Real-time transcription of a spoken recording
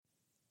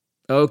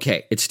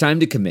Okay, it's time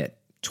to commit.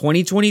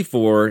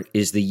 2024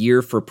 is the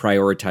year for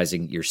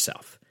prioritizing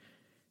yourself.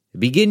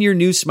 Begin your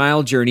new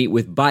smile journey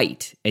with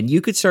Byte, and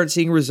you could start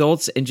seeing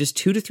results in just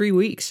 2 to 3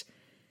 weeks.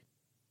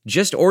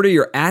 Just order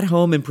your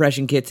at-home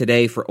impression kit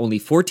today for only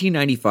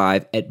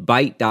 $14.95 at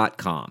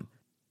Byte.com.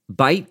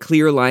 Byte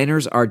clear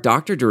liners are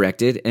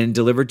doctor-directed and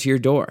delivered to your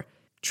door.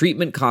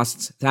 Treatment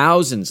costs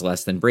thousands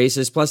less than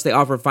braces, plus they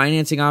offer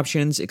financing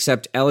options,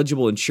 accept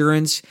eligible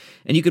insurance,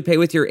 and you could pay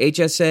with your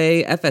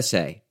HSA,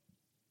 FSA.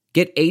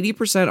 Get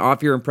 80%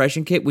 off your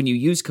impression kit when you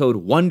use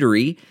code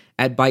WONDERY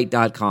at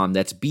Byte.com.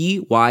 That's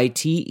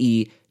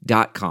BYTE.com.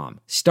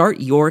 Start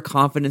your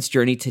confidence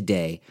journey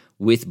today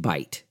with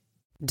Byte.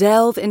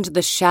 Delve into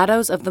the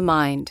shadows of the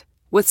mind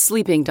with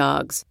Sleeping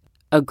Dogs,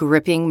 a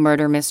gripping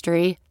murder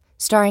mystery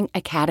starring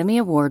Academy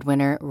Award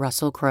winner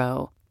Russell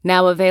Crowe.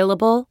 Now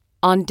available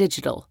on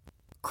digital.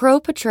 Crowe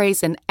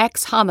portrays an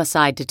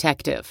ex-homicide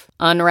detective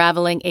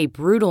unraveling a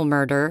brutal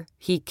murder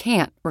he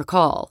can't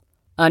recall.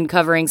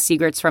 Uncovering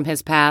secrets from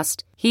his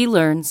past, he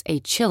learns a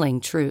chilling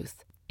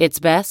truth. It's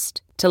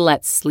best to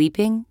let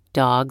sleeping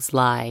dogs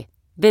lie.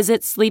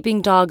 Visit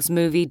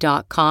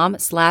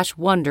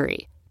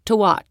sleepingdogsmovie.com/Wondery to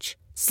watch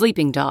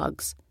Sleeping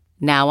Dogs,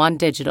 now on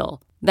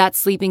digital.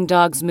 That's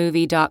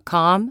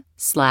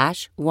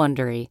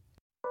sleepingdogsmovie.com/Wondery.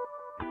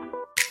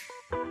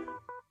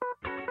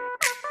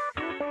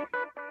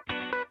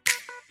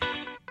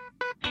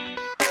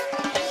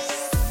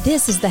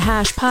 This is the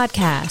Hash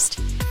Podcast.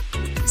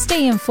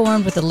 Stay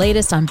informed with the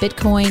latest on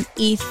Bitcoin,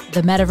 ETH,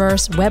 the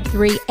metaverse,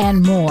 Web3,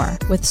 and more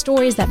with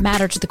stories that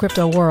matter to the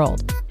crypto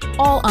world.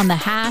 All on the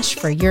Hash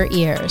for your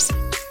ears.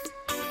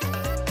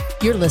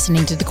 You're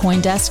listening to the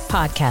CoinDesk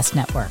Podcast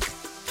Network.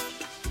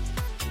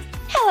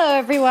 Hello,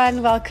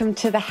 everyone. Welcome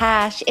to the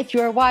Hash. If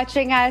you're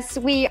watching us,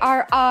 we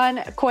are on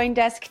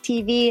CoinDesk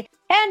TV.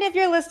 And if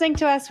you're listening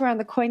to us, we're on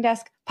the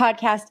CoinDesk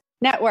Podcast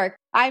Network.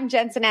 I'm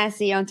Jen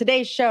Sanasi. On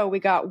today's show, we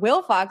got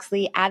Will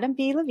Foxley, Adam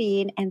B.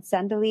 Levine, and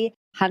Sandali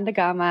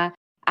Handagama.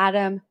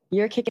 Adam,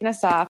 you're kicking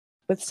us off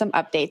with some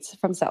updates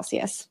from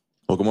Celsius.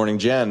 Well, good morning,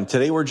 Jen.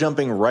 Today, we're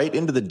jumping right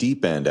into the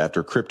deep end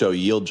after crypto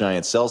yield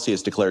giant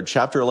Celsius declared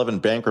Chapter 11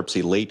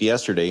 bankruptcy late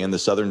yesterday in the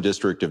Southern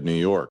District of New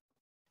York.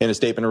 In a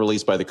statement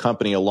released by the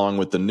company along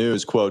with the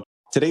news, quote,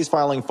 "Today's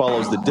filing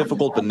follows the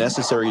difficult but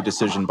necessary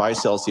decision by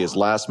Celsius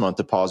last month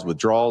to pause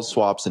withdrawals,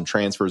 swaps, and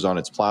transfers on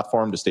its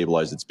platform to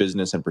stabilize its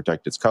business and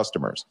protect its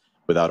customers.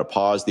 Without a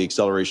pause, the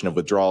acceleration of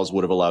withdrawals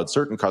would have allowed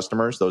certain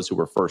customers, those who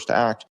were first to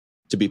act,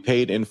 to be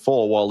paid in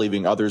full while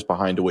leaving others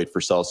behind to wait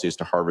for Celsius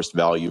to harvest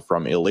value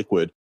from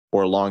illiquid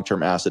or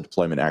long-term asset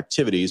deployment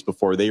activities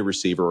before they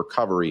receive a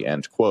recovery,"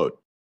 end quote.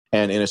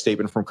 And in a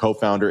statement from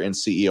co-founder and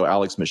CEO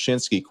Alex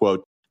Mashinsky,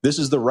 quote, "This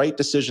is the right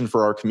decision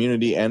for our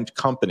community and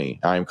company.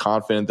 I am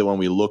confident that when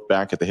we look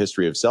back at the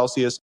history of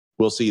Celsius,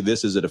 we'll see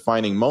this as a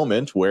defining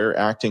moment where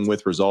acting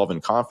with resolve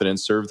and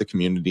confidence serve the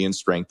community and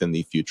strengthen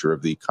the future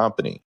of the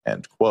company,"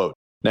 end quote.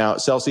 Now,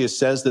 Celsius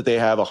says that they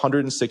have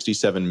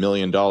 $167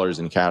 million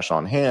in cash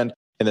on hand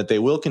and that they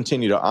will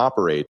continue to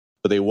operate,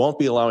 but they won't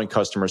be allowing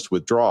customers to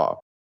withdraw.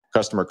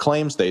 Customer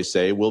claims, they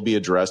say, will be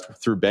addressed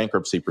through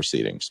bankruptcy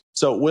proceedings.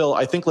 So, Will,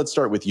 I think let's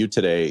start with you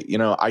today.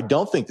 I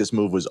don't think this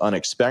move was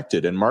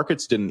unexpected, and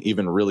markets didn't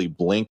even really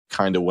blink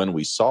kind of when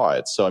we saw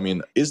it. So,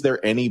 is there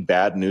any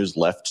bad news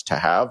left to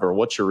have, or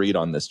what's your read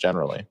on this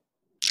generally?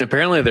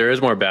 Apparently there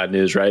is more bad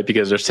news, right?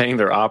 Because they're saying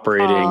they're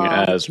operating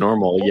as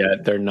normal,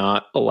 yet they're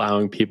not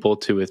allowing people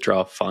to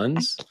withdraw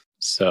funds.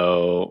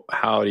 So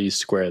how do you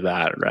square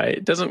that, right?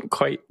 It doesn't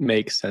quite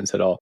make sense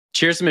at all.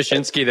 Cheers to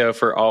Mashinsky, though,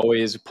 for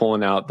always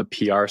pulling out the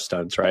PR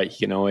stunts, right?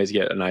 He can always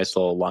get a nice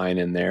little line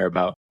in there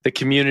about the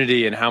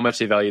community and how much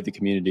they value the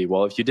community.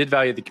 Well, if you did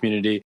value the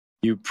community,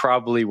 you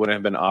probably wouldn't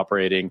have been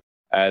operating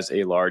as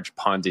a large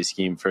Ponzi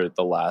scheme for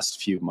the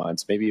last few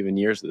months, maybe even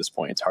years at this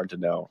point. It's hard to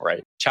know,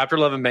 right? Chapter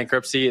 11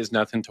 bankruptcy is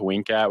nothing to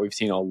wink at. We've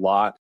seen a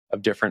lot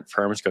of different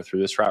firms go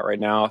through this route right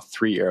now.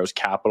 Three Arrows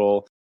Capital,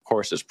 of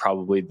course, is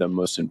probably the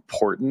most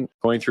important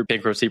going through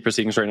bankruptcy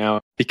proceedings right now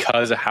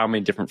because of how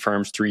many different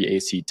firms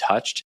 3AC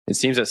touched. It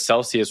seems that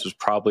Celsius was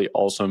probably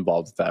also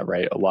involved with that,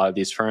 right? A lot of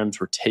these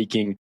firms were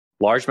taking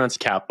large amounts of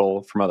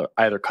capital from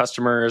either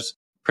customers,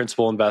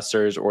 principal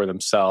investors, or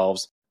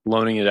themselves,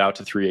 loaning it out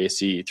to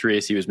 3AC.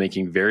 3AC was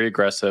making very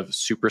aggressive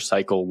super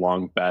cycle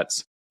long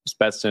bets. Those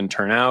bets didn't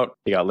turn out.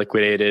 They got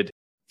liquidated.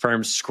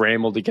 Firms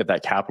scrambled to get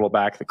that capital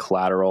back, the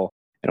collateral,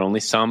 and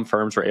only some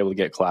firms were able to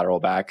get collateral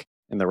back,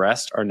 and the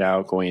rest are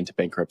now going into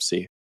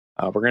bankruptcy.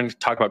 We're going to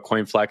talk about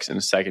CoinFlex in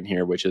a second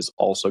here, which is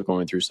also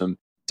going through some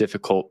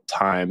difficult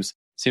times.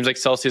 Seems like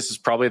Celsius is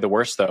probably the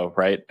worst, though,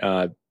 right?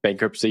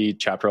 Bankruptcy,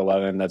 Chapter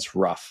 11, that's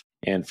rough.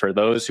 And for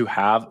those who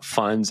have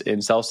funds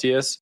in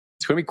Celsius,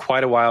 it's going to be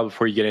quite a while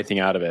before you get anything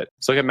out of it.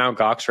 Let's look at Mt.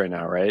 Gox right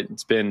now, right?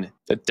 It's been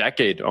a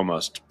decade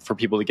almost for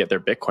people to get their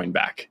Bitcoin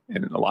back.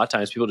 And a lot of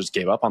times people just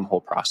gave up on the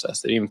whole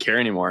process. They didn't even care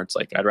anymore. It's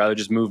like, I'd rather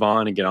just move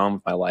on and get on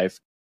with my life.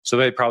 So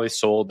they probably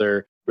sold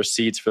their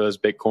receipts for those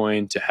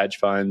Bitcoin to hedge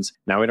funds.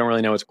 Now we don't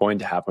really know what's going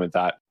to happen with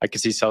that. I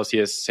could see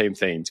Celsius, same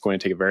thing. It's going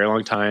to take a very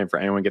long time for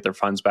anyone to get their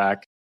funds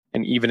back.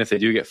 And even if they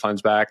do get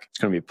funds back, it's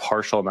going to be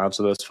partial amounts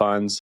of those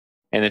funds.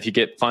 And if you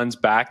get funds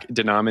back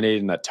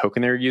denominated in that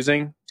token they're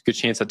using, it's a good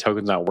chance that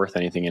token's not worth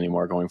anything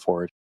anymore going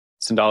forward.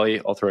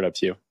 Sandali, I'll throw it up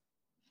to you.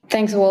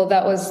 Thanks, Will.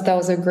 That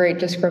was a great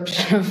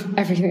description of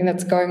everything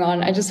that's going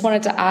on. I just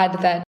wanted to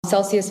add that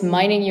Celsius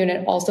mining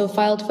unit also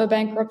filed for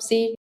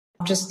bankruptcy,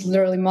 just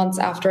literally months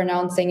after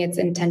announcing its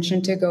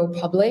intention to go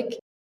public.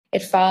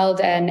 It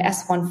filed an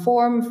S1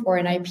 form for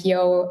an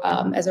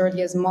IPO as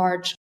early as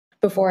March,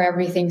 before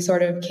everything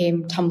sort of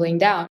came tumbling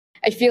down.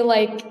 I feel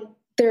like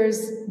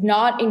there's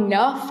not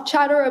enough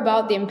chatter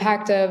about the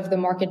impact of the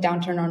market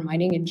downturn on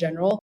mining in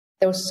general.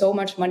 There was so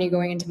much money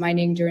going into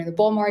mining during the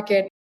bull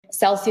market.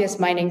 Celsius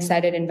Mining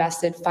said it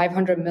invested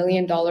 $500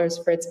 million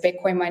for its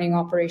Bitcoin mining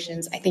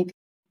operations, I think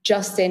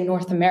just in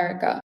North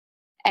America.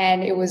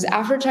 And it was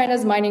after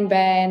China's mining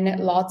ban,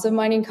 lots of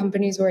mining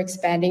companies were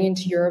expanding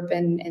into Europe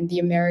and the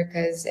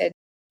Americas at,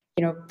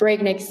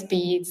 breakneck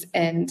speeds.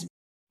 And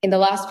in the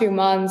last few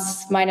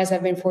months, miners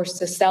have been forced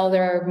to sell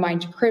their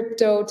mined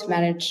crypto to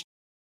manage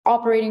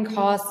operating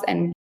costs.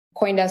 And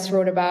CoinDesk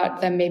wrote about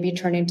them maybe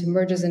turning to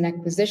mergers and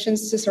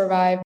acquisitions to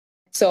survive.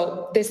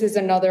 So this is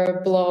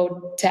another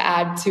blow to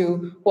add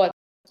to what,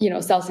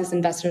 Celsius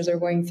investors are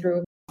going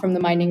through from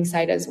the mining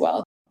side as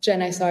well.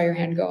 Jen, I saw your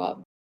hand go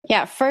up.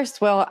 Yeah,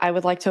 first, Will, I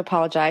would like to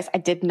apologize. I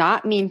did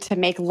not mean to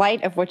make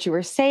light of what you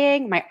were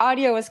saying. My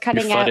audio was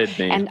cutting out,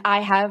 and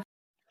I have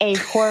a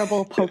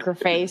horrible poker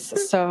face.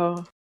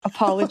 So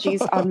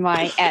apologies on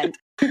my end.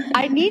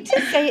 I need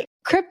to say,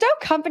 crypto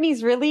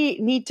companies really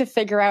need to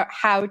figure out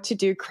how to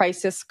do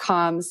crisis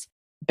comms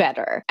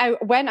better. I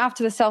went off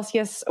to the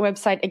Celsius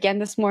website again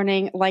this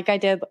morning, like I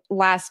did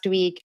last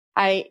week.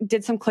 I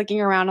did some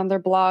clicking around on their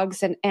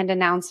blogs and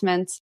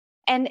announcements.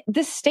 And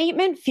this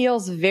statement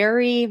feels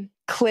very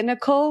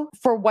clinical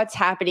for what's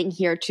happening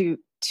here to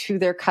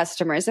their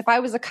customers. If I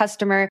was a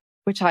customer,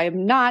 which I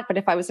am not, but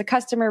if I was a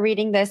customer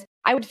reading this,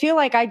 I would feel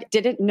like I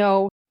didn't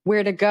know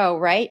where to go,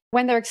 right?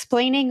 When they're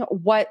explaining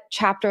what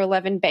Chapter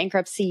 11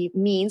 bankruptcy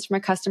means from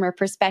a customer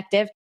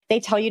perspective, they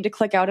tell you to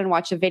click out and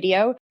watch a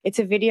video. It's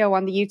a video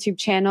on the YouTube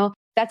channel.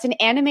 That's an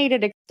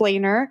animated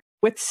explainer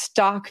with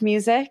stock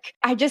music.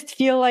 I just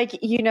feel like,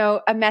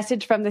 a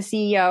message from the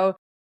CEO,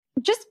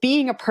 just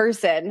being a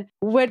person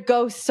would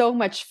go so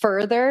much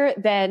further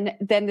than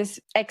this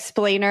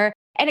explainer.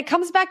 And it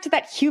comes back to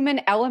that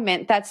human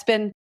element that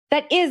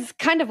is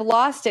kind of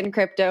lost in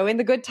crypto in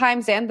the good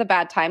times and the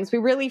bad times. We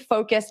really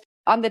focus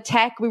on the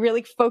tech. We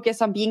really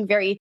focus on being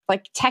very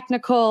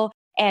technical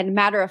and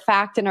matter of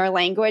fact in our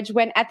language,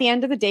 when at the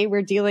end of the day,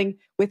 we're dealing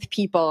with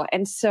people.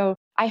 And so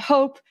I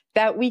hope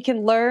that we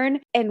can learn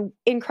and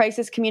in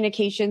crisis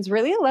communications,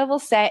 really level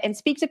set and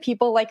speak to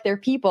people like they're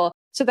people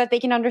so that they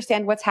can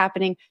understand what's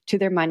happening to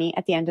their money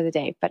at the end of the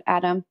day. But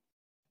Adam?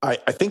 I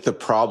think the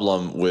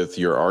problem with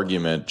your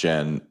argument,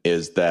 Jen,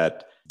 is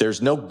that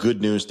there's no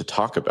good news to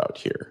talk about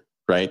here,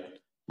 right?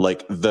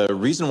 Like, the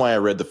reason why I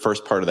read the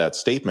first part of that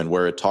statement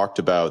where it talked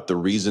about the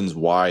reasons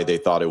why they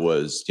thought it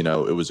was,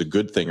 it was a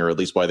good thing, or at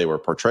least why they were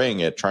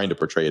trying to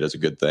portray it as a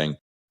good thing,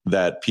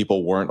 that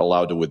people weren't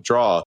allowed to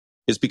withdraw,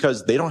 is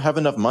because they don't have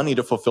enough money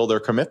to fulfill their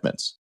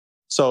commitments.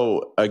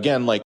 So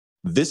again,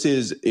 this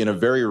is in a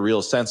very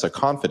real sense a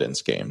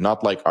confidence game,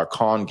 not like our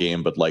con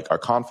game, but like our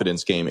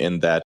confidence game, in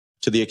that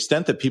to the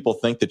extent that people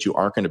think that you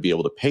aren't going to be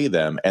able to pay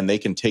them and they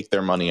can take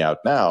their money out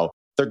now,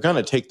 they're going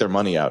to take their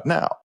money out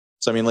now.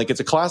 So, it's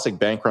a classic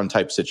bank run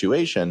type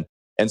situation.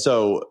 And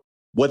so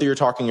whether you're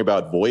talking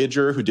about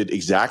Voyager, who did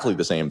exactly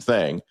the same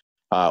thing,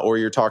 or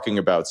you're talking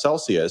about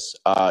Celsius,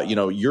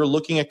 you're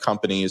looking at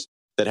companies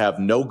that have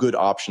no good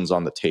options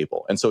on the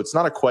table. And so it's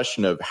not a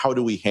question of how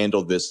do we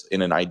handle this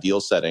in an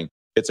ideal setting.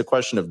 It's a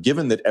question of,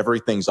 given that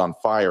everything's on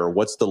fire,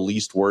 what's the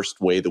least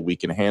worst way that we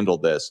can handle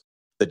this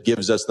that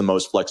gives us the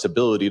most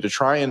flexibility to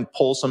try and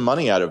pull some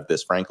money out of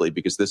this, frankly,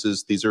 because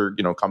these are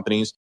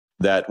companies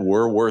that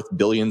were worth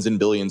billions and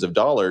billions of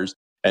dollars,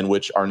 and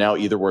which are now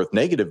either worth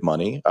negative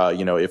money,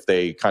 if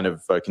they kind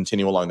of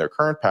continue along their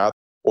current path,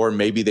 or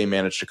maybe they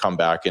manage to come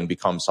back and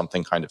become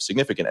something kind of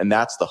significant. And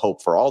that's the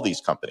hope for all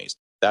these companies.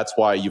 That's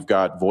why you've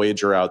got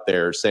Voyager out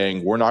there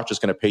saying, we're not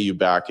just going to pay you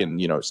back in,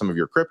 some of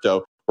your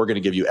crypto. We're going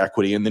to give you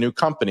equity in the new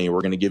company.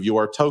 We're going to give you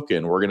our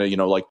token. We're going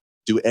to,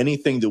 do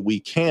anything that we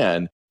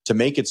can to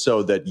make it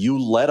so that you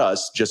let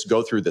us just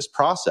go through this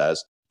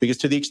process. Because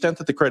to the extent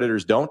that the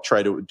creditors don't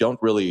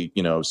really,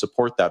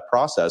 support that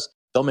process,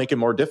 they'll make it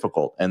more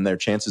difficult, and their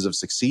chances of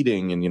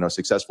succeeding and,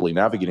 successfully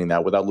navigating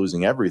that without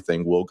losing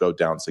everything will go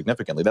down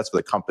significantly. That's for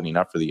the company,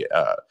 not for the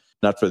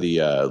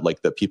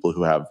the people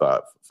who have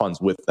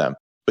funds with them.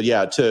 But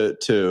yeah,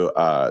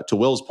 to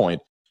Will's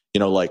point,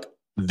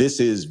 this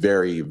is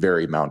very,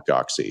 very Mt.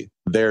 Goxy.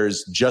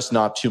 There's just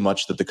not too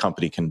much that the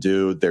company can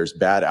do. There's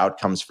bad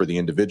outcomes for the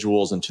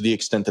individuals. And to the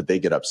extent that they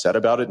get upset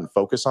about it and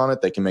focus on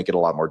it, they can make it a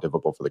lot more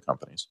difficult for the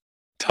companies.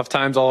 Tough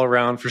times all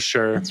around for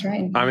sure. That's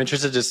right. I'm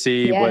interested to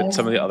see what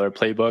some of the other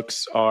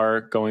playbooks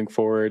are going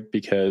forward,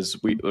 because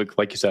we,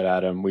 like you said,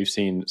 Adam, we've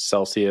seen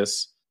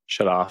Celsius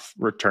shut off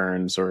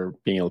returns or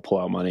being able to pull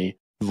out money.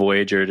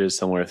 Voyager did a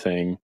similar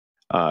thing.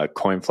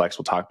 CoinFlex,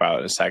 we'll talk about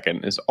in a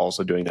second, is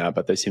also doing that,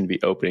 but they seem to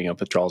be opening up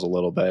withdrawals a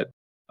little bit.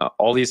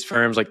 All these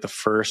firms, like the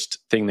first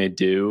thing they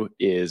do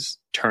is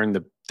turn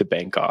the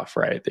bank off,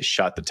 right? They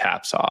shut the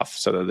taps off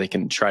so that they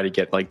can try to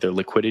get like their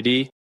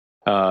liquidity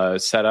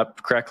set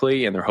up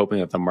correctly, and they're hoping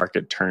that the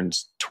market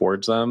turns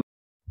towards them.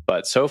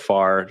 But so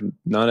far,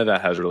 none of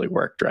that has really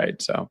worked,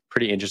 right? So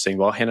pretty interesting.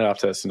 Well, I'll hand it off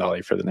to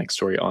Sandali for the next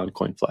story on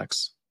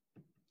CoinFlex.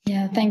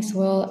 Yeah, thanks,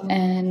 Will.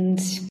 And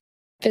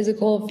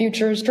physical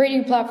futures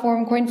trading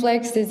platform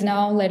CoinFlex is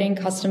now letting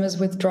customers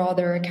withdraw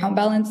their account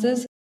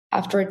balances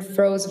after it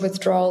froze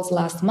withdrawals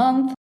last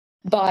month.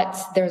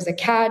 But there's a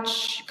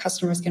catch.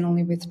 Customers can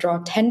only withdraw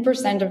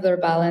 10% of their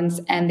balance,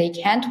 and they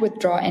can't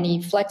withdraw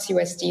any Flex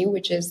USD,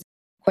 which is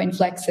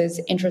CoinFlex's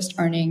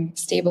interest-earning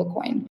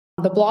stablecoin.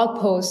 The blog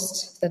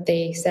post that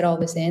they said all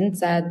this in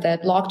said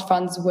that locked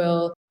funds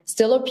will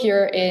still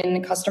appear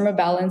in customer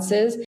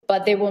balances,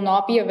 but they will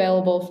not be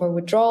available for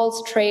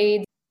withdrawals,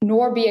 trades,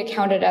 nor be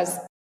accounted as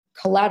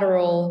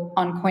collateral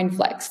on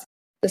CoinFlex.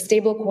 The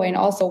stablecoin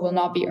also will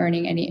not be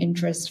earning any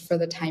interest for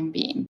the time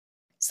being.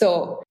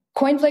 So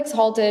CoinFlex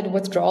halted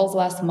withdrawals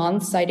last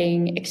month,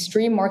 citing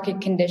extreme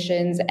market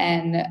conditions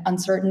and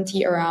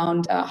uncertainty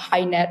around a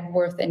high net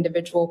worth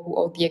individual who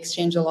owed the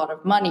exchange a lot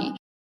of money.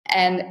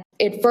 And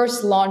it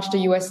first launched a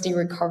USD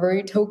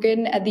recovery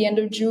token at the end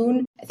of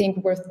June, I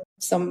think worth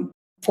some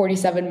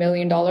 $47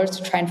 million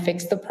to try and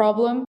fix the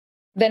problem.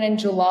 Then in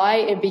July,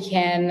 it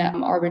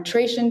began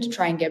arbitration to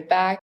try and get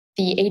back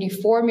the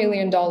 $84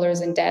 million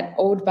in debt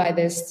owed by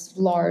this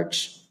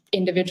large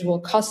individual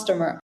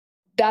customer.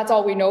 That's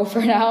all we know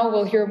for now.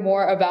 We'll hear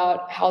more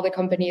about how the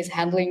company is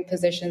handling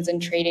positions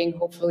and trading,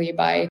 hopefully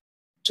by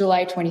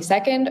July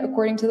 22nd,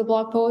 according to the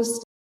blog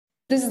post.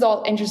 This is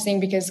all interesting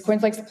because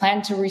CoinFlex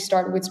planned to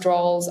restart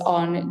withdrawals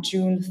on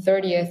June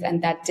 30th,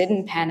 and that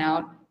didn't pan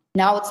out.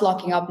 Now it's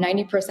locking up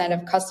 90%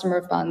 of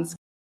customer funds.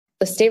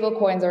 The stable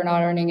coins are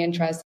not earning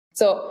interest.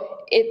 So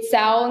it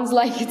sounds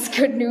like it's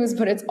good news,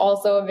 but it's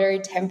also a very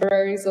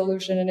temporary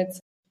solution, and it's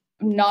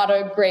not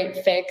a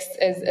great fix,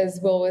 as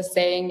Will was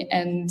saying.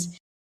 And,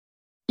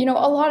 you know,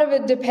 a lot of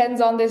it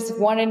depends on this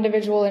one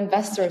individual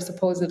investor,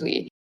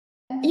 supposedly.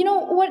 You know,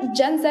 what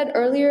Jen said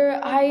earlier,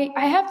 I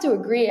have to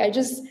agree. I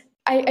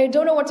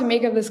don't know what to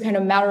make of this kind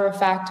of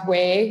matter-of-fact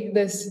way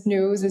this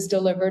news is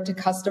delivered to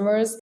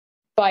customers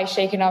by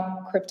shaking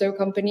up crypto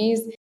companies,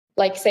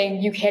 like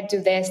saying you can't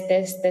do this,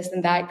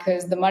 and that,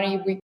 because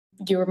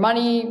your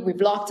money, we've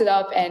locked it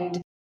up,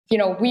 and, you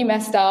know, we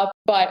messed up,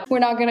 but we're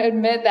not going to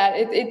admit that.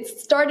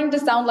 It's starting to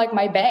sound like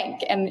my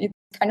bank, and it's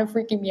kind of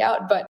freaking me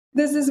out. But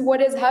this is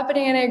what is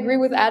happening, and I agree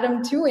with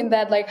Adam too in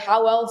that, like,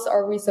 how else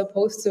are we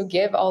supposed to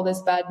give all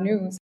this bad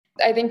news?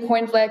 I think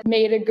CoinFlex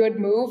made a good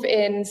move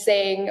in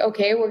saying,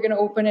 okay, we're going to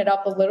open it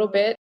up a little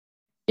bit,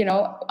 you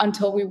know,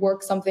 until we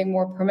work something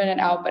more permanent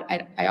out. But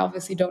I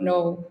obviously don't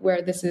know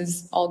where this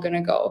is all going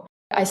to go.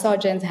 I saw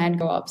Jen's hand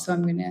go up, so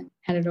I'm going to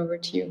hand it over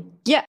to you.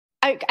 Yeah,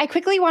 I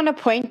quickly want to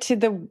point to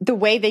the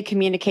way they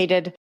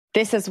communicated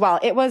this as well.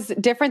 It was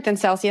different than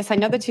Celsius. I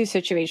know the two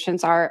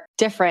situations are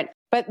different,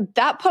 but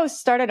that post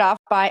started off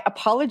by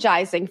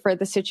apologizing for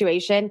the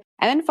situation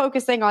and then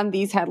focusing on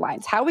these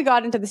headlines: how we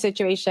got into the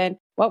situation,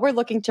 what we're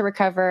looking to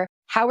recover,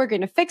 how we're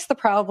going to fix the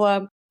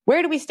problem,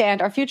 where do we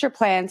stand, our future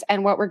plans,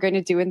 and what we're going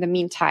to do in the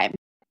meantime.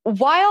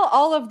 While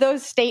all of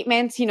those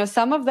statements, you know,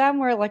 some of them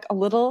were like a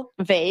little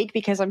vague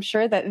because I'm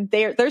sure that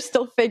they're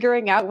still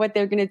figuring out what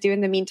they're going to do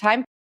in the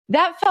meantime,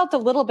 that felt a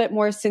little bit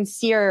more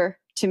sincere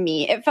to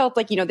me. It felt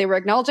like, you know, they were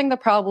acknowledging the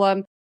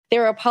problem, they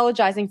were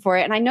apologizing for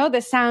it. And I know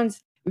this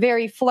sounds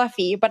very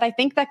fluffy, but I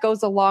think that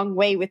goes a long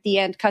way with the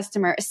end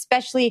customer,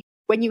 especially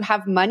when you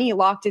have money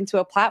locked into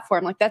a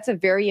platform. Like, that's a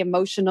very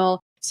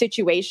emotional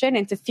situation.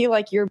 And to feel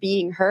like you're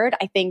being heard,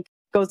 I think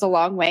goes a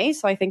long way.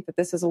 So I think that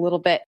this is a little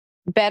bit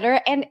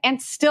better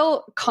and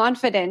still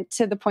confident,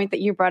 to the point that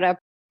you brought up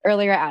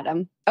earlier,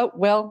 Adam. Oh,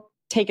 Will,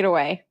 take it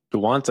away. Who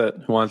wants it?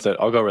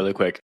 I'll go really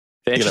quick.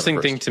 The interesting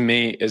thing to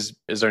me is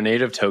our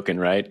native token,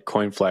 right?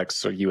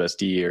 CoinFlex or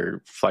USD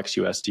or Flex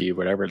USD,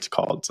 whatever it's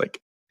called. It's like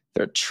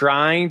they're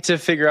trying to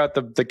figure out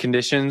the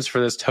conditions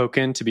for this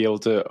token to be able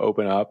to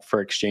open up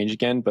for exchange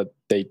again, but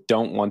they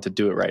don't want to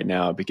do it right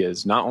now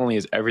because not only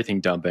is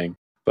everything dumping,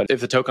 but if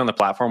the token on the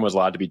platform was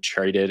allowed to be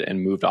traded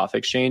and moved off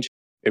exchange,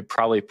 it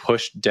probably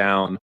pushed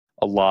down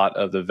a lot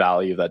of the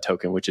value of that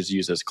token, which is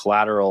used as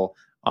collateral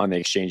on the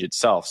exchange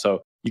itself.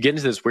 So you get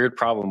into this weird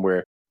problem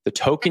where the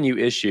token you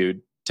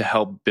issued to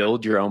help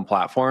build your own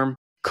platform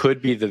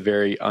could be the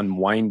very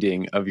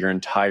unwinding of your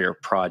entire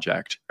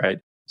project, right?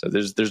 So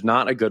there's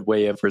not a good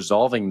way of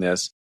resolving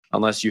this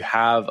unless you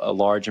have a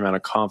large amount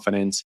of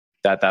confidence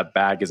that that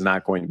bag is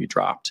not going to be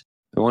dropped.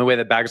 The only way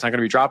that bag is not going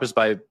to be dropped is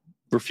by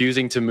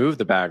refusing to move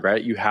the bag,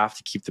 right? You have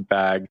to keep the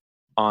bag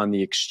on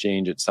the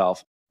exchange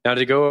itself. Now,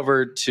 to go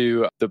over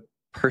to the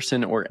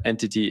person or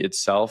entity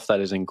itself that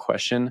is in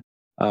question,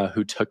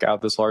 who took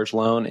out this large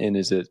loan and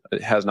it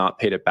has not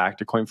paid it back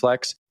to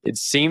CoinFlex. It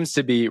seems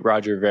to be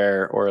Roger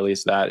Ver, or at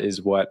least that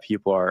is what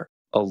people are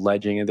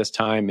alleging at this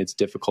time. It's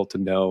difficult to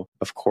know,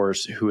 of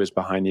course, who is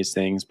behind these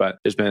things, but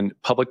there's been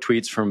public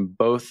tweets from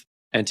both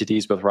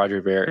entities, both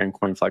Roger Ver and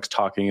CoinFlex,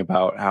 talking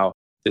about how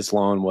this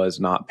loan was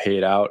not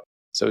paid out.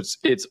 So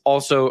it's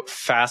also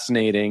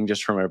fascinating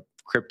just from a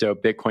crypto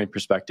Bitcoin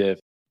perspective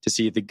to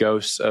see the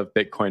ghosts of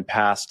Bitcoin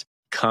past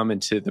come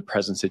into the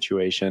present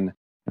situation.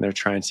 And they're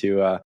trying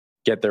to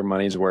get their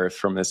money's worth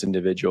from this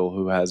individual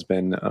who has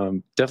been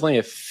definitely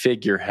a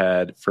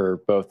figurehead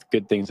for both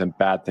good things and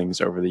bad things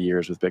over the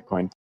years with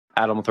Bitcoin.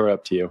 Adam, I'll throw it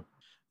up to you.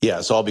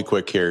 Yeah, so I'll be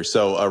quick here.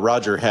 So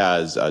Roger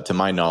has, to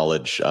my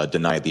knowledge,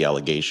 denied the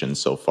allegations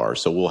so far.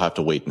 So we'll have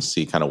to wait and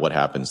see kind of what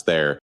happens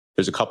there.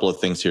 There's a couple of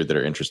things here that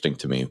are interesting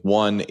to me.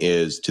 One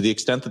is, to the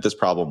extent that this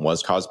problem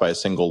was caused by a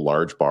single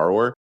large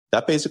borrower,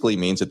 that basically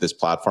means that this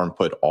platform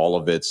put all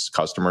of its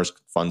customers'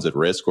 funds at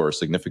risk, or a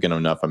significant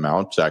enough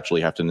amount to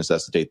actually have to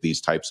necessitate these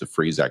types of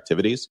freeze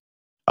activities,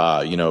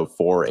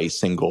 for a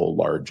single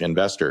large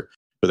investor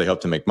who they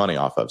hope to make money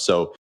off of.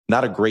 So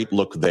not a great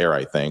look there,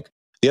 I think.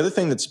 The other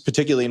thing that's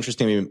particularly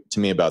interesting to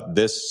me about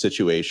this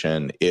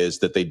situation is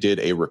that they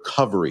did a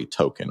recovery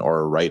token,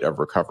 or a right of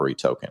recovery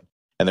token.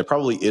 And there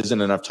probably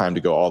isn't enough time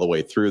to go all the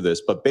way through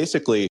this. But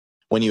basically,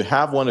 when you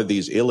have one of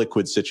these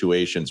illiquid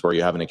situations where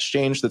you have an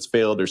exchange that's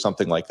failed or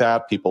something like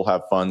that, people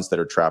have funds that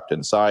are trapped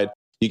inside,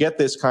 you get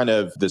this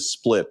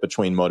split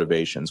between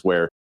motivations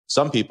where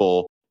some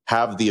people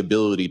have the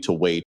ability to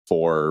wait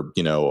for,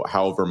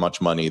 however much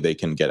money they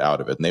can get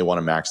out of it. And they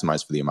want to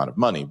maximize for the amount of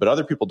money. But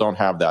other people don't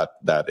have that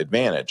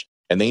advantage,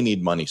 and they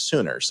need money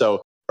sooner.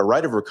 So a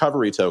right of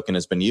recovery token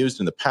has been used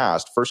in the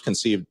past, first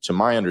conceived, to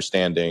my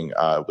understanding,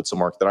 with some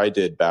work that I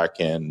did back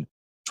in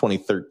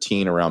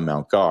 2013 around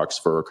Mt. Gox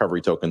for a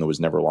recovery token that was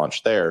never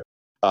launched there.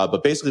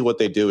 But basically what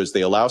they do is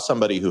they allow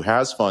somebody who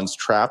has funds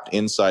trapped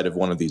inside of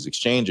one of these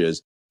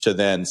exchanges to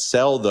then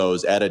sell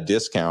those at a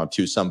discount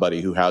to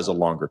somebody who has a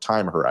longer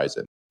time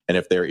horizon. And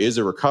if there is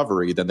a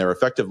recovery, then they're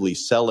effectively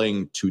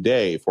selling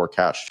today for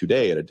cash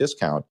today at a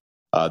discount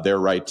their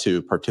right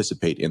to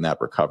participate in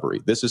that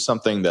recovery. This is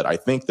something that I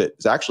think that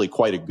is actually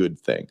quite a good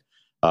thing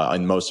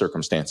in most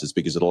circumstances,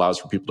 because it allows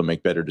for people to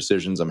make better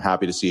decisions. I'm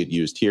happy to see it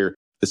used here.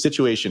 The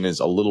situation is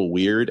a little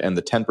weird, and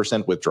the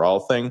 10% withdrawal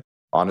thing,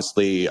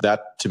 honestly,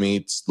 that to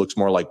me looks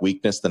more like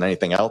weakness than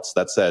anything else.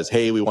 That says,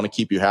 hey, we want to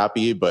keep you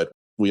happy, but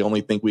we only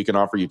think we can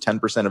offer you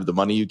 10% of the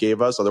money you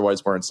gave us.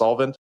 Otherwise, we're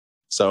insolvent.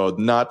 So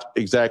not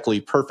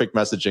exactly perfect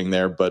messaging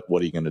there, but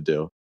what are you going to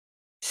do?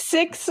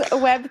 6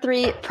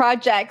 Web3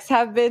 projects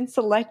have been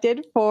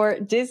selected for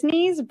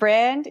Disney's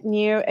brand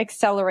new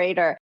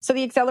Accelerator. So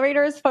the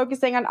Accelerator is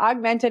focusing on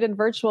augmented and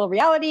virtual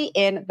reality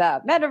in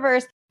the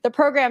metaverse. The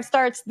program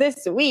starts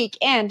this week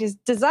and is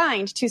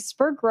designed to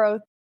spur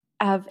growth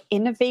of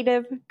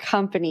innovative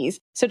companies.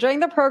 So during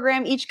the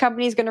program, each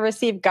company is going to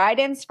receive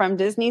guidance from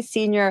Disney's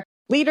senior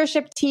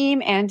leadership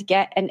team and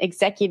get an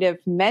executive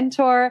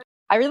mentor.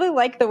 I really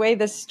like the way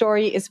this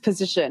story is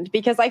positioned,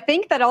 because I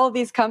think that all of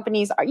these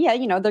companies are,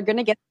 they're going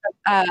to get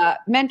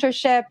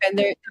mentorship and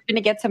they're going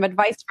to get some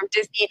advice from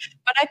Disney.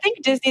 But I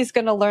think Disney's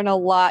going to learn a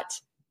lot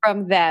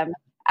from them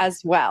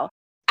as well.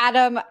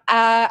 Adam,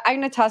 I'm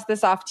going to toss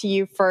this off to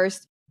you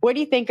first. What do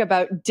you think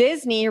about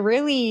Disney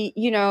really,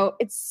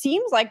 it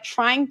seems like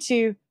trying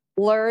to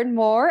learn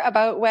more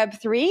about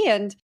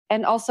Web3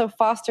 and also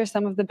foster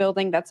some of the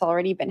building that's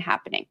already been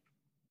happening?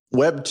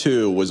 Web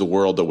 2 was a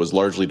world that was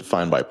largely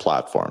defined by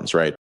platforms,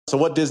 right? So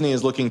what Disney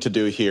is looking to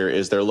do here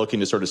is they're looking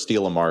to sort of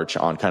steal a march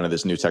on kind of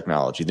this new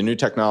technology. The new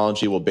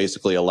technology will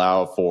basically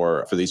allow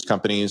for these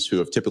companies who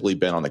have typically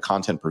been on the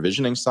content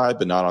provisioning side,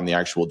 but not on the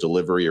actual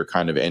delivery or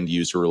kind of end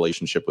user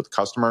relationship with the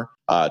customer,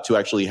 to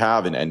actually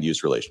have an end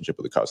use relationship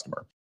with the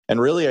customer.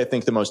 And really, I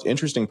think the most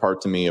interesting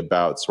part to me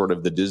about sort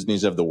of the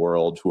Disneys of the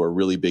world, who are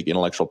really big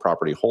intellectual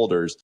property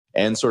holders,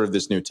 and sort of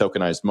this new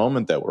tokenized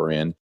moment that we're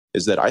in,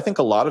 is that I think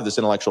a lot of this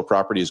intellectual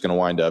property is going to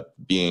wind up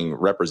being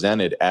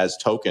represented as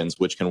tokens,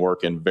 which can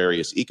work in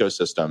various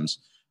ecosystems,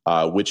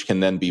 which can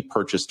then be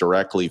purchased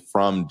directly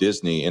from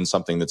Disney in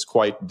something that's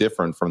quite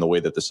different from the way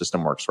that the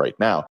system works right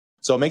now.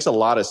 So it makes a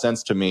lot of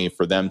sense to me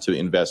for them to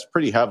invest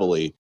pretty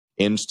heavily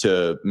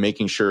into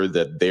making sure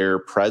that they're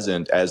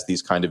present as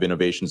these kind of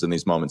innovations and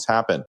these moments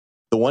happen.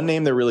 The one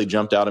name that really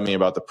jumped out at me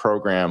about the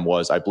program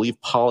was, I believe,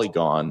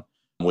 Polygon,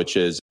 which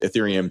is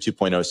Ethereum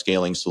 2.0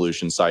 scaling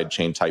solution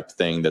sidechain type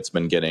thing that's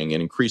been getting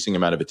an increasing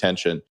amount of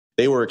attention.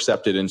 They were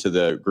accepted into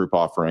the group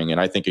offering. And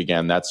I think,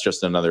 again, that's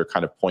just another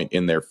kind of point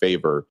in their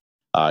favor,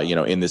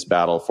 in this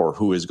battle for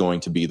who is going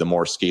to be the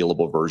more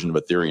scalable version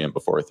of Ethereum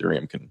before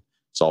Ethereum can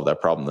solve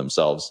that problem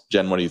themselves.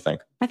 Jen, what do you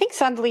think? I think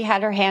Sandali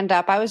had her hand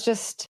up. I was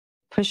just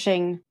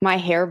pushing my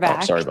hair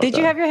back. Oh, sorry about Did that.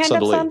 you have your hand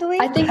up, Sandali?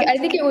 I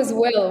think it was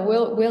Will.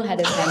 Will had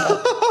his hand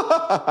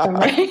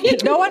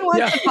up. No one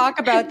wants to talk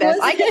about this.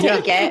 I can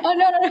take it. Oh,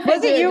 no.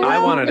 Was it you? I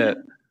wanted it.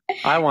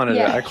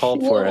 Yeah, I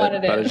called for it,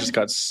 but I just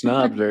got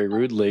snubbed very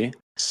rudely.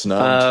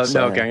 Snubbed.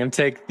 No, okay, I'm going to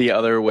take the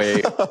other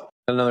way,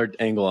 another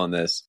angle on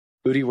this.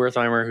 Udi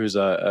Wertheimer, who's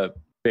a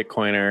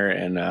Bitcoiner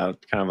and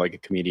kind of like a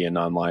comedian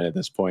online at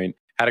this point,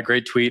 had a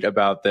great tweet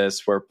about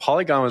this where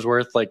Polygon was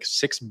worth like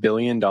 $6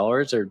 billion,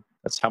 or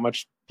that's how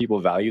much people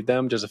valued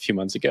them just a few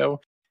months ago.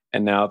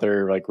 And now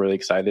they're like really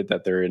excited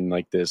that they're in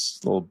like this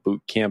little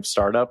boot camp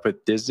startup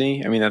with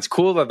Disney. I mean, that's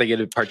cool that they get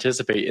to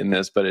participate in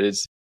this, but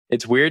it's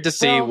weird to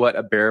see what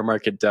a bear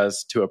market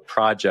does to a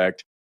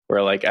project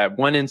where like at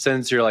one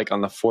instance, you're like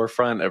on the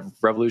forefront of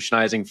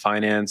revolutionizing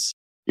finance.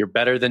 You're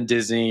better than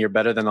Disney. You're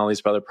better than all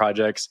these other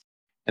projects.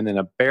 And then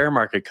a bear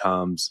market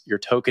comes, your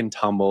token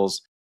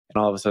tumbles,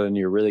 and all of a sudden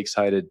you're really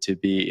excited to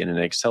be in an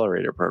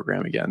accelerator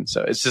program again.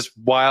 So it's just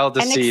wild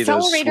to see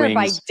those swings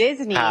by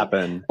Disney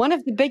happen. One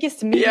of the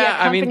biggest media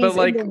companies but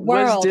like, in the world.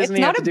 what does Disney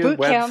it's have not to a do with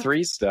boot camp.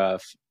 Web3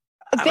 stuff?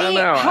 I They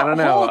don't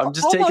know. I'm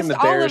just taking the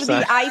bear almost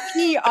all side. of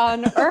the IP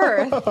on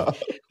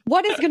Earth.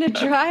 What is going to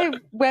drive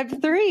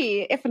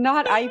Web3 if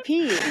not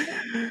IP?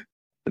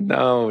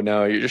 No,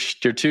 you're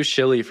too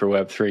shilly for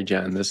Web3,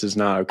 Jen. This is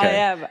not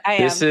okay. I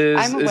am. This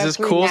is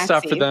cool Nazi.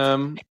 stuff for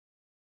them.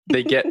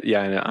 They get,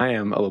 I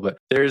am a little bit.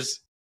 There's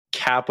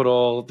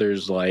capital,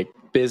 there's like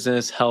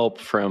business help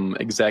from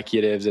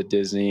executives at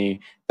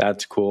Disney.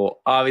 That's cool.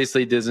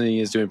 Obviously, Disney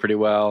is doing pretty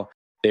well.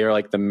 They are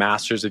like the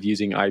masters of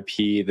using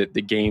IP. That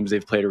the games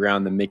they've played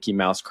around the Mickey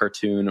Mouse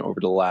cartoon over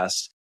the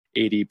last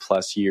 80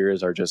 plus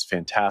years are just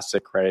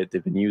fantastic, right?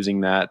 They've been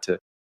using that to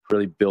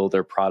really build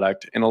their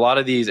product. And a lot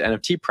of these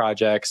NFT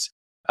projects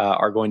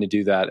are going to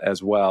do that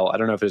as well. I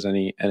don't know if there's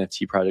any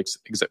NFT projects.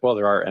 Well,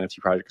 there are NFT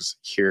projects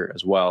here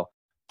as well.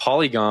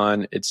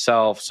 Polygon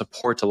itself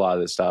supports a lot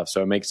of this stuff,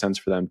 so it makes sense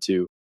for them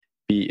to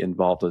be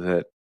involved with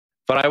it.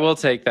 But I will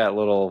take that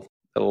little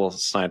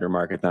snide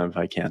remark at them if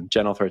I can.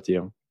 Jen, I'll throw it to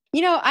you.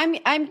 You know,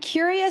 I'm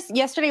curious.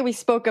 Yesterday we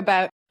spoke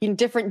about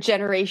different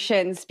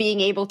generations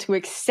being able to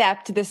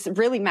accept this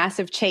really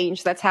massive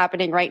change that's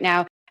happening right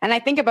now. And I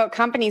think about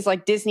companies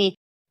like Disney.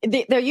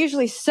 They're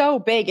usually so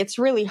big, it's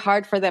really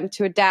hard for them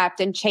to adapt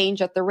and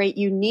change at the rate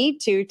you need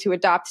to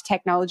adopt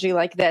technology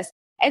like this.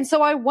 And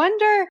so I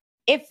wonder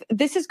if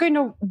this is going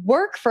to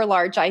work for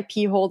large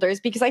IP holders,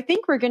 because I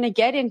think we're going to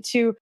get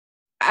into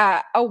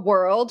a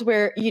world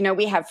where,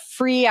 we have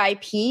free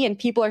IP and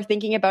people are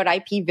thinking about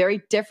IP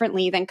very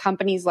differently than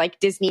companies like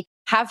Disney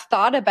have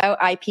thought about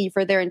IP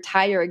for their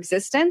entire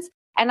existence.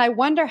 And I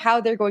wonder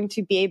how they're going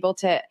to be able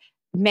to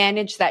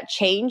manage that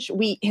change.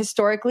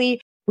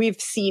 We've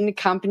seen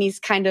companies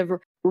kind of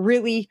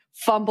really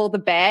fumble the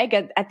bag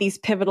at these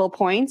pivotal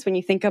points when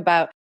you think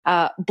about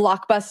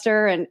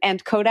Blockbuster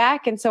and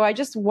Kodak. And so I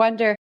just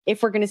wonder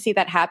if we're going to see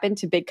that happen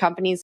to big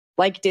companies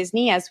like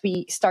Disney as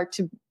we start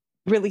to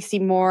really see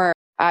more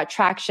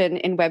traction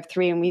in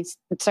Web3 and we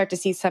start to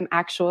see some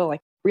actual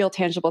real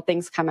tangible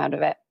things come out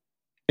of it.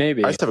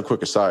 Maybe. I just have a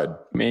quick aside.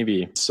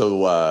 Maybe.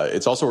 So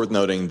it's also worth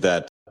noting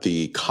that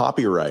the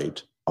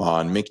copyright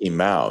on Mickey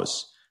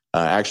Mouse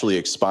actually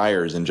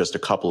expires in just a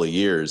couple of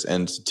years.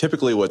 And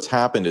typically what's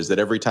happened is that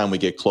every time we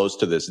get close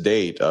to this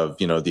date of,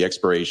 the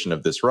expiration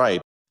of this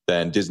right,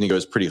 then Disney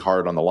goes pretty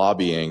hard on the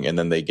lobbying and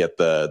then they get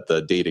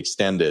the date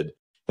extended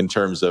in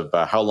terms of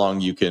how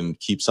long you can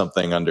keep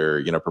something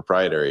under,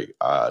 proprietary,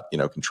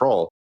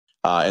 control.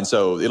 And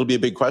so it'll be a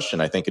big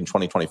question, I think, in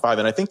 2025.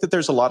 And I think that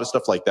there's a lot of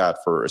stuff like that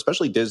for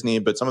especially Disney,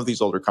 but some of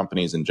these older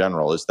companies in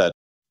general, is that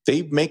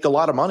they make a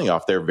lot of money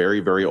off their very,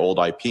 very old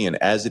IP.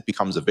 And as it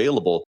becomes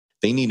available,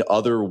 they need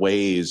other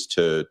ways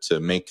to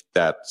make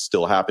that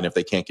still happen if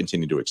they can't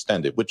continue to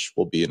extend it, which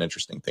will be an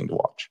interesting thing to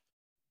watch.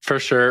 For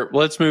sure.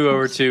 Let's move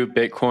over to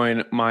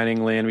Bitcoin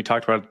mining land. We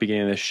talked about it at the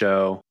beginning of the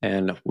show,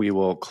 and we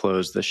will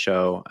close the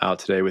show out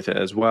today with it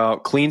as well.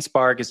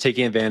 CleanSpark is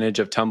taking advantage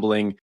of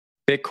tumbling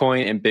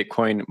Bitcoin and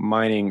Bitcoin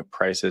mining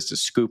prices to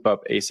scoop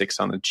up ASICs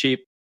on the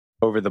cheap.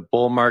 Over the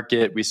bull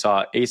market, we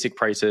saw ASIC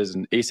prices,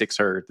 and ASICs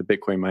are the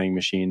Bitcoin mining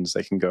machines.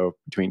 They can go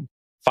between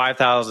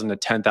 $5,000 to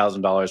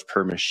 $10,000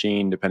 per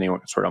machine, depending on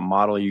what sort of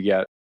model you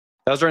get.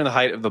 That was during the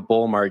height of the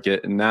bull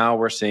market, and now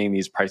we're seeing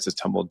these prices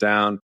tumble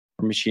down.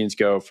 Machines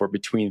go for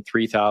between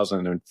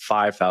 $3,000 and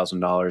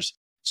 $5,000.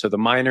 So the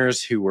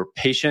miners who were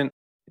patient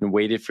and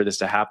waited for this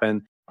to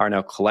happen are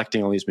now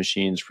collecting all these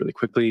machines really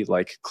quickly,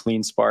 like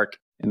CleanSpark,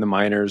 and the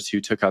miners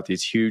who took out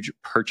these huge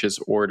purchase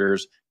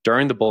orders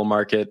during the bull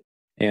market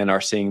and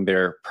are seeing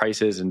their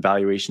prices and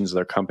valuations of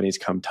their companies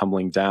come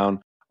tumbling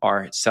down,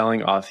 are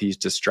selling off these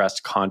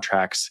distressed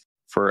contracts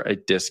for a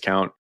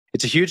discount.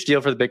 It's a huge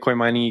deal for the Bitcoin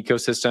mining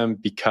ecosystem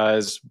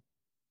because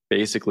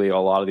basically a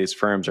lot of these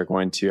firms are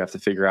going to have to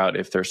figure out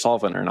if they're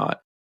solvent or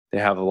not. They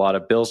have a lot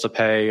of bills to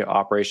pay,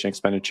 operation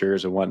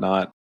expenditures and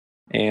whatnot.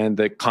 And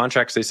the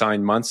contracts they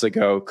signed months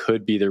ago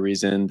could be the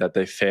reason that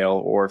they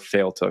fail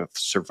to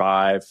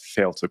survive,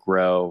 fail to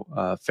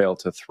grow, fail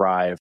to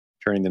thrive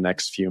during the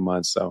next few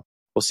months. So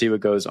we'll see what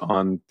goes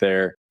on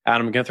there.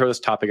 Adam, I'm going to throw this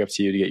topic up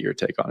to you to get your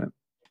take on it.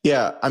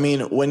 Yeah, I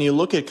mean, when you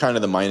look at kind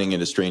of the mining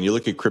industry and you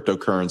look at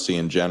cryptocurrency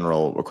in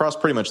general, across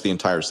pretty much the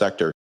entire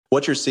sector,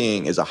 what you're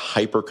seeing is a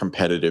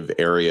hyper-competitive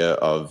area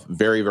of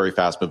very, very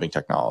fast-moving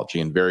technology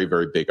and very,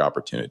 very big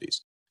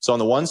opportunities. So on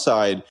the one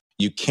side,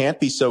 you can't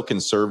be so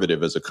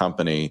conservative as a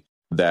company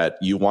that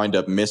you wind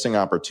up missing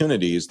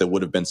opportunities that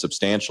would have been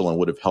substantial and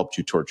would have helped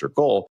you towards your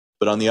goal.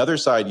 But on the other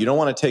side, you don't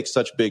want to take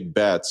such big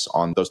bets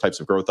on those types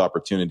of growth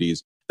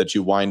opportunities that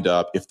you wind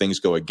up, if things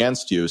go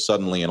against you,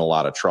 suddenly in a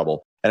lot of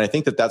trouble. And I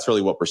think that that's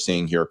really what we're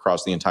seeing here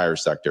across the entire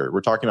sector.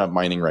 We're talking about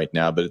mining right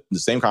now, but the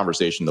same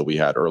conversation that we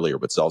had earlier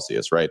with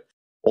Celsius, right?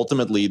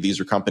 Ultimately, these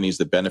are companies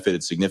that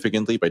benefited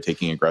significantly by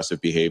taking aggressive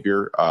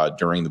behavior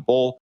during the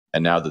bull.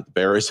 And now that the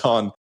bear is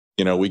on,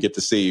 we get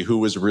to see who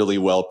was really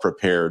well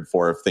prepared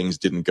for if things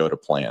didn't go to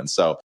plan.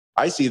 So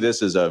I see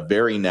this as a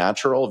very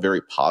natural,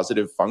 very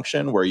positive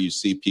function where you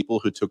see people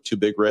who took too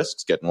big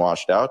risks getting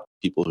washed out,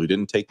 people who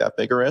didn't take that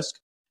big a risk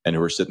and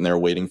who are sitting there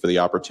waiting for the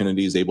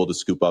opportunities, able to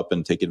scoop up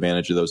and take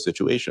advantage of those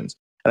situations.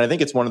 And I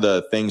think it's one of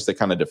the things that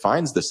kind of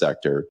defines the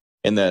sector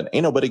in that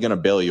ain't nobody going to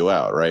bail you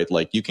out, right?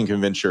 Like you can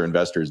convince your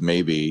investors,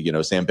 maybe,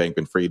 Sam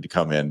Bankman-Fried to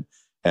come in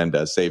and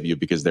save you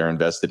because they're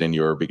invested in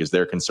you or because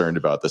they're concerned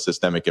about the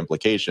systemic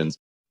implications.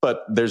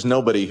 But there's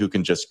nobody who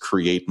can just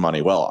create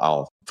money.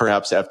 Well,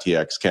 perhaps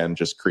FTX can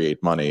just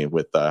create money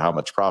with how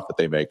much profit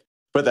they make.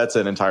 But that's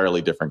an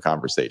entirely different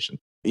conversation.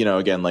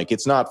 Again, like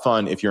it's not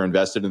fun if you're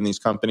invested in these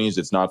companies.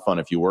 It's not fun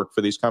if you work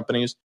for these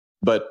companies.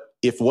 But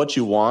if what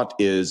you want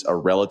is a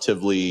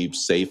relatively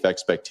safe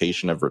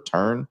expectation of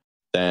return,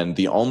 then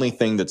the only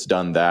thing that's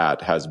done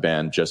that has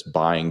been just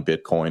buying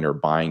Bitcoin or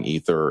buying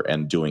Ether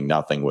and doing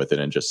nothing with it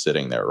and just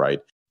sitting there, right?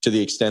 To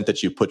the extent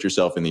that you put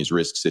yourself in these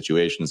risk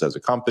situations as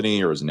a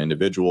company or as an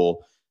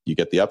individual, you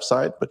get the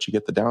upside, but you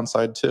get the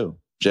downside too.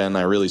 Jen,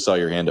 I really saw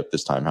your hand up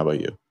this time. How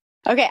about you?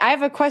 Okay, I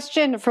have a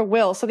question for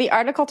Will. So the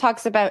article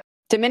talks about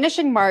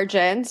diminishing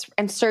margins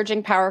and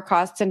surging power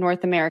costs in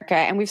North America.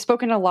 And we've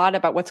spoken a lot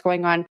about what's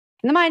going on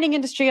in the mining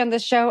industry on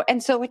this show.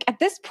 And so at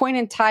this point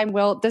in time,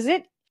 Will, does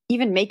it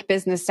even make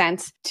business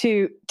sense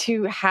to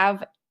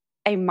have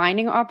a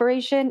mining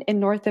operation in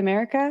North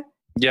America?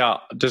 Yeah,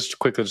 just a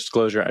quick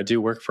disclosure. I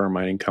do work for a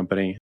mining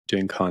company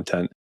doing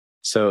content.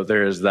 So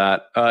there's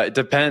that. It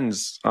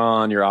depends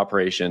on your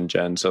operation,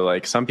 Jen. So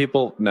like some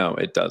people, no,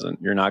 it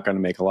doesn't. You're not going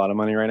to make a lot of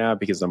money right now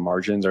because the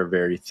margins are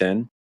very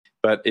thin.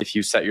 But if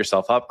you set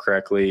yourself up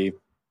correctly, a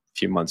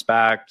few months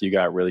back, you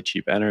got really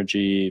cheap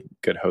energy,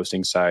 good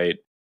hosting site,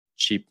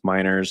 cheap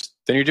miners,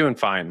 then you're doing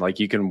fine. Like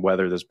you can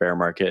weather this bear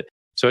market.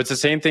 So it's the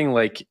same thing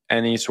like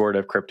any sort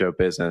of crypto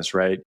business,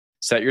 right?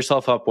 Set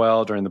yourself up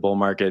well during the bull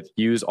market.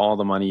 Use all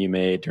the money you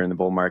made during the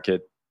bull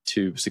market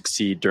to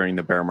succeed during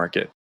the bear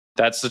market.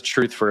 That's the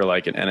truth for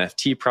like an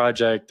NFT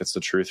project. That's the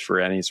truth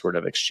for any sort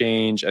of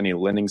exchange, any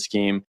lending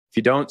scheme. If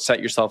you don't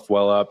set yourself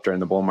well up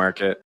during the bull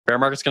market, bear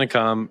market's going to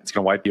come. It's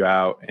going to wipe you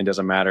out. It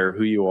doesn't matter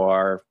who you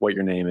are, what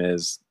your name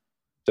is.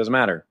 It doesn't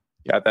matter.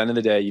 At the end of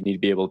the day, you need to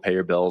be able to pay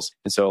your bills.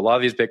 And so a lot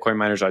of these Bitcoin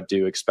miners, I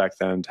do expect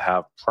them to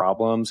have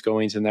problems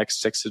going into the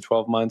next 6 to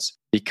 12 months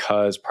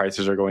because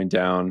prices are going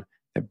down.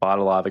 They bought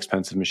a lot of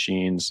expensive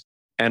machines.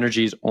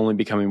 Energy is only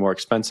becoming more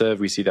expensive.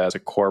 We see that as a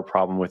core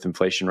problem with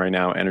inflation right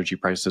now. Energy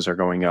prices are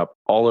going up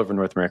all over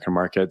North American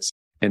markets,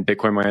 and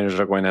Bitcoin miners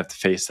are going to have to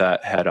face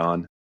that head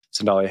on.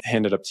 So now I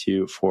hand it up to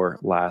you for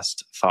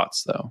last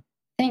thoughts, though.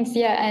 Thanks.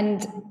 Yeah.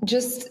 And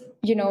just,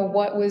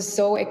 what was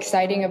so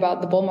exciting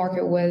about the bull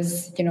market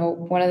was,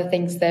 one of the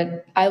things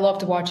that I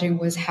loved watching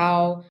was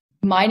how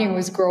mining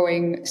was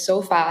growing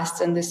so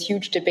fast and this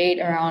huge debate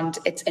around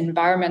its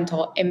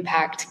environmental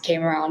impact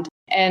came around.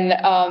 And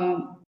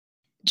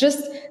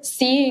just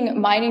seeing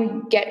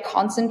mining get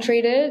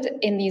concentrated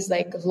in these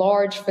like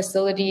large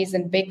facilities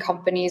and big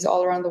companies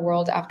all around the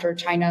world after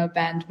China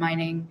banned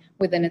mining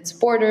within its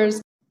borders,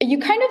 you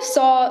kind of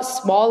saw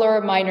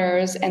smaller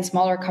miners and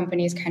smaller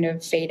companies kind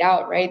of fade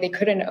out, right? They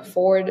couldn't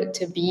afford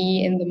to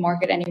be in the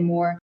market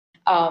anymore.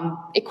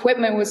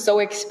 Equipment was so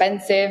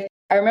expensive.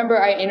 I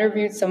remember I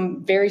interviewed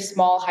some very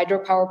small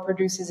hydropower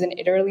producers in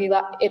Italy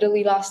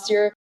last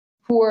year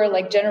who were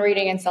like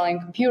generating and selling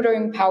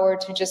computing power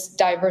to just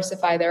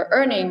diversify their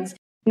earnings,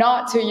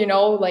 not to,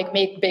 like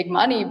make big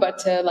money, but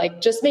to like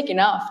just make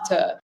enough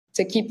to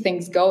keep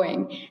things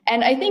going.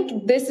 And I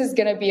think this is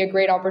going to be a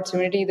great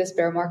opportunity, this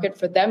bear market,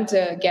 for them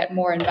to get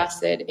more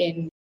invested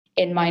in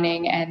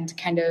mining and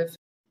kind of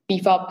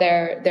beef up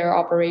their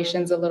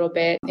operations a little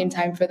bit in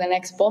time for the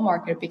next bull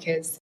market,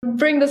 because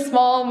bring the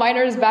small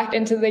miners back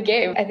into the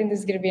game. I think this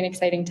is going to be an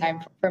exciting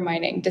time for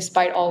mining,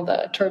 despite all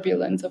the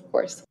turbulence, of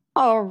course.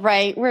 All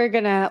right, we're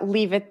going to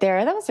leave it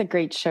there. That was a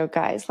great show,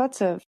 guys.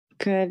 Lots of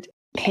good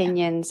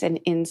opinions and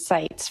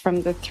insights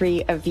from the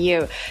three of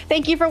you.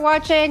 Thank you for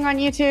watching on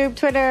YouTube,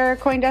 Twitter,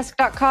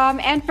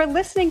 CoinDesk.com, and for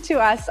listening to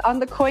us on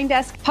the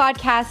CoinDesk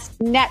Podcast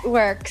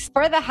Networks.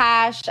 For The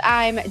Hash,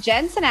 I'm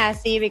Jen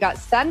Sanasi. We got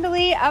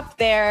Sandali up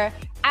there,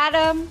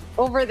 Adam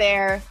over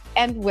there,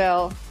 and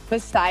Will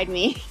beside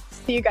me.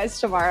 See you guys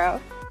tomorrow.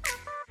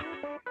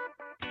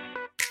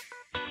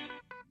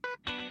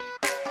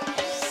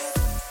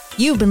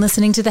 You've been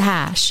listening to The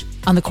Hash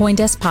on the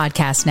CoinDesk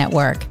Podcast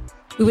Network.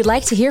 We would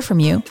like to hear from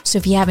you, so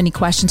if you have any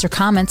questions or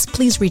comments,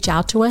 please reach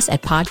out to us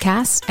at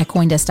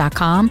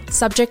podcasts@coindesk.com,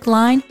 subject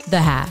line, The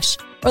Hash,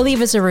 or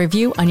leave us a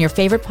review on your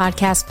favorite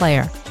podcast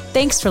player.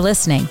 Thanks for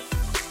listening.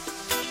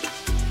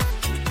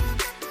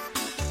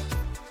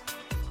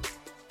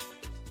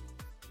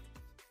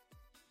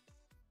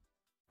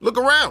 Look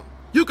around.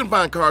 You can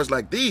find cars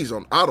like these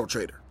on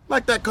AutoTrader,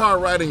 like that car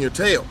right in your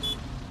tail.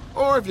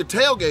 Or if you're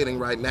tailgating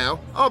right now,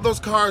 all those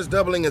cars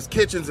doubling as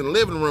kitchens and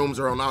living rooms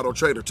are on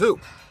AutoTrader too.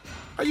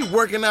 Are you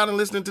working out and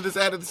listening to this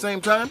ad at the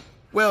same time?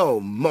 Well,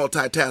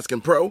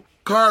 multitasking pro,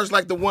 cars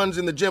like the ones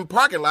in the gym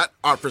parking lot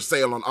are for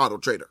sale on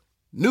AutoTrader.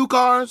 New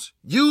cars,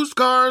 used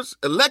cars,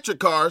 electric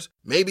cars,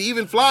 maybe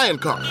even flying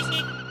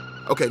cars.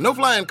 Okay, no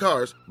flying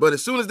cars, but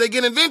as soon as they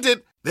get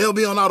invented, they'll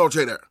be on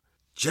AutoTrader.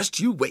 Just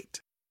you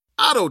wait.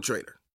 AutoTrader.